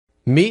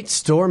Meet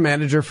Store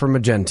Manager from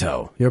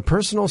Magento, your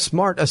personal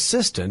smart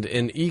assistant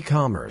in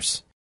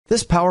e-commerce.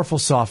 This powerful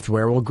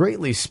software will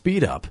greatly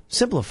speed up,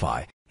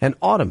 simplify, and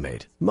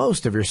automate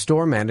most of your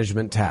store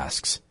management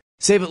tasks.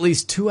 Save at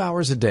least 2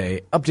 hours a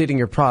day updating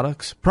your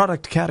products,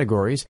 product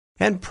categories,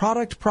 and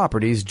product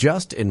properties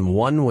just in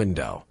one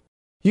window.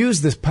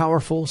 Use this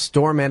powerful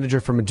Store Manager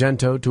from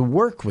Magento to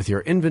work with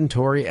your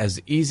inventory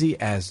as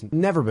easy as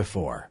never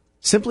before.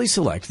 Simply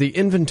select the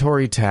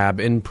Inventory tab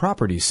in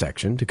Properties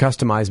section to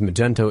customize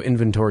Magento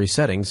inventory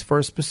settings for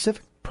a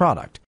specific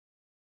product,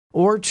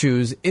 or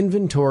choose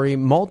Inventory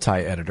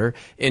Multi-Editor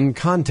in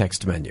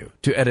Context menu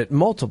to edit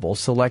multiple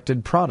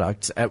selected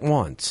products at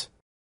once.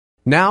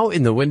 Now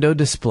in the window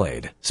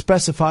displayed,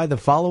 specify the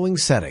following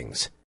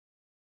settings.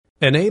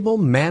 Enable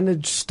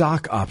Manage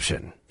Stock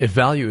option. If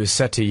value is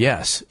set to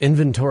yes,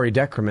 inventory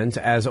decrement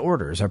as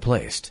orders are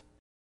placed.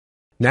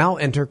 Now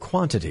enter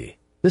quantity.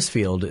 This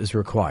field is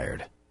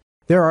required.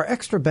 There are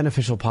extra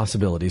beneficial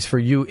possibilities for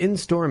you in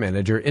Store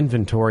Manager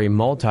Inventory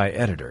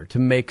Multi-Editor to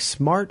make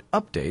smart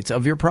updates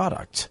of your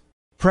products.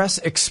 Press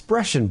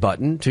Expression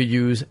button to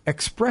use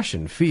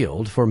Expression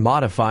field for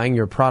modifying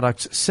your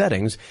product's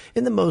settings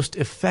in the most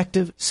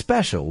effective,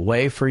 special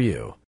way for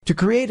you. To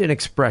create an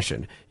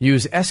expression,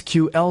 use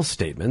SQL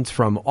statements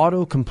from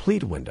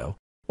Autocomplete window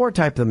or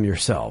type them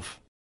yourself.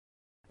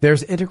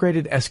 There's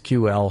integrated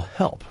SQL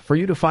help for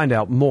you to find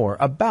out more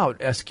about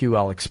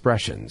SQL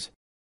expressions.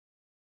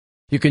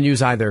 You can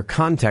use either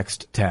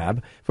Context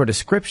tab for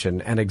description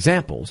and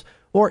examples,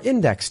 or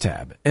Index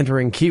tab,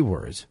 entering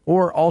keywords,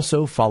 or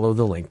also follow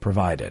the link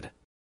provided.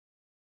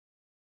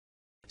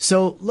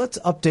 So let's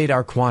update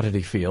our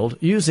quantity field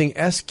using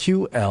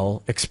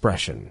SQL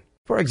expression.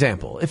 For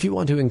example, if you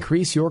want to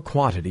increase your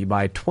quantity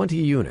by 20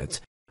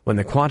 units when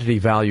the quantity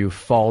value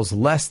falls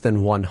less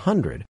than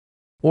 100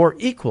 or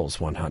equals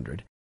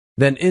 100,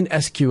 then in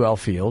SQL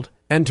field,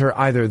 enter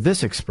either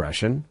this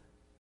expression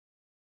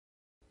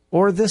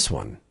or this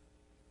one,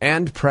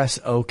 and press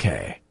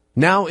OK.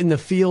 Now in the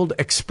field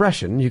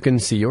Expression, you can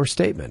see your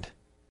statement.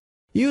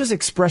 Use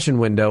Expression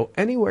window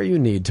anywhere you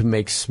need to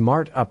make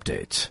smart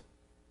updates.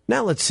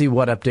 Now let's see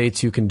what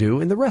updates you can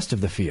do in the rest of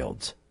the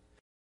fields.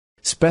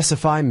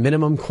 Specify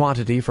minimum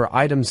quantity for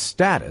item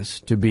status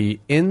to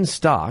be in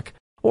stock,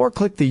 or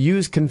click the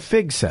Use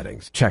Config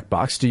Settings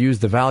checkbox to use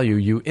the value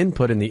you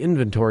input in the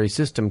inventory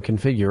system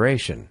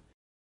configuration.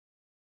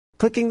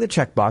 Clicking the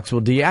checkbox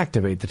will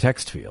deactivate the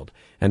text field,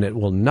 and it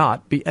will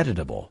not be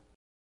editable.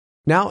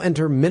 Now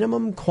enter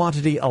minimum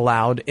quantity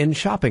allowed in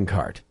shopping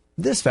cart.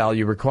 This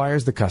value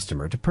requires the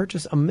customer to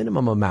purchase a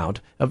minimum amount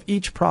of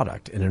each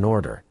product in an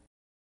order.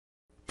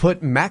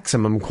 Put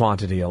maximum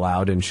quantity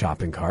allowed in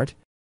shopping cart.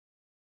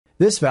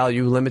 This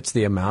value limits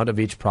the amount of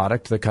each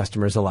product the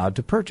customer is allowed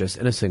to purchase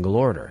in a single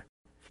order.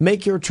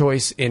 Make your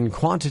choice in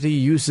Quantity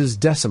Uses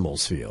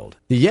Decimals field.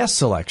 The Yes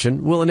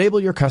selection will enable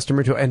your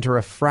customer to enter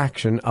a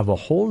fraction of a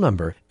whole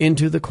number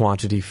into the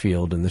quantity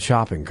field in the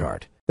shopping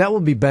cart. That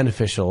will be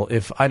beneficial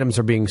if items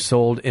are being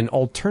sold in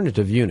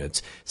alternative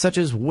units, such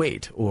as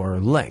weight or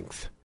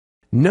length.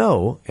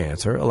 No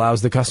answer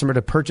allows the customer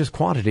to purchase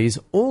quantities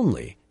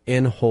only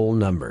in whole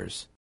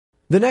numbers.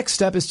 The next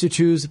step is to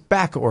choose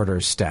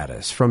Backorder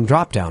Status from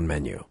drop-down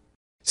menu.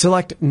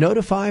 Select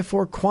Notify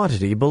for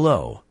Quantity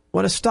below.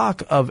 When a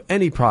stock of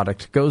any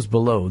product goes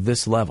below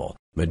this level,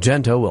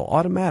 Magento will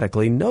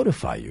automatically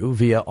notify you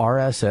via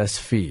RSS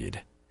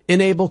feed.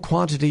 Enable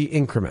Quantity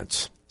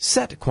Increments.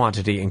 Set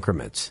Quantity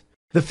Increments.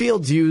 The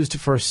fields used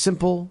for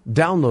simple,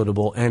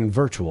 downloadable, and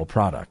virtual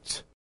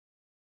products.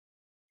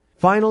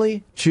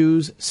 Finally,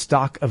 choose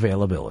Stock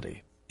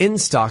Availability.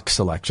 In-stock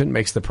selection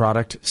makes the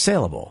product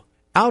saleable.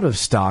 Out of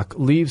stock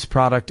leaves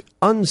product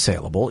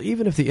unsaleable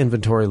even if the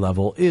inventory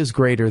level is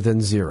greater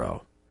than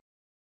 0.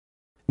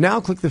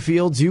 Now click the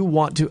fields you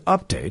want to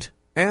update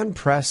and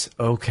press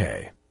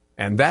OK.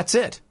 And that's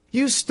it.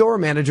 Use Store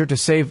Manager to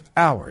save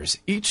hours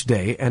each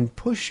day and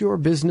push your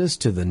business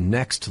to the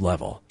next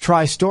level.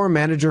 Try Store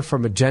Manager for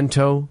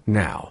Magento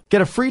now.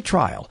 Get a free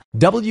trial.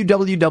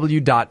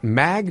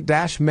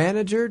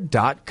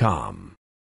 www.mag-manager.com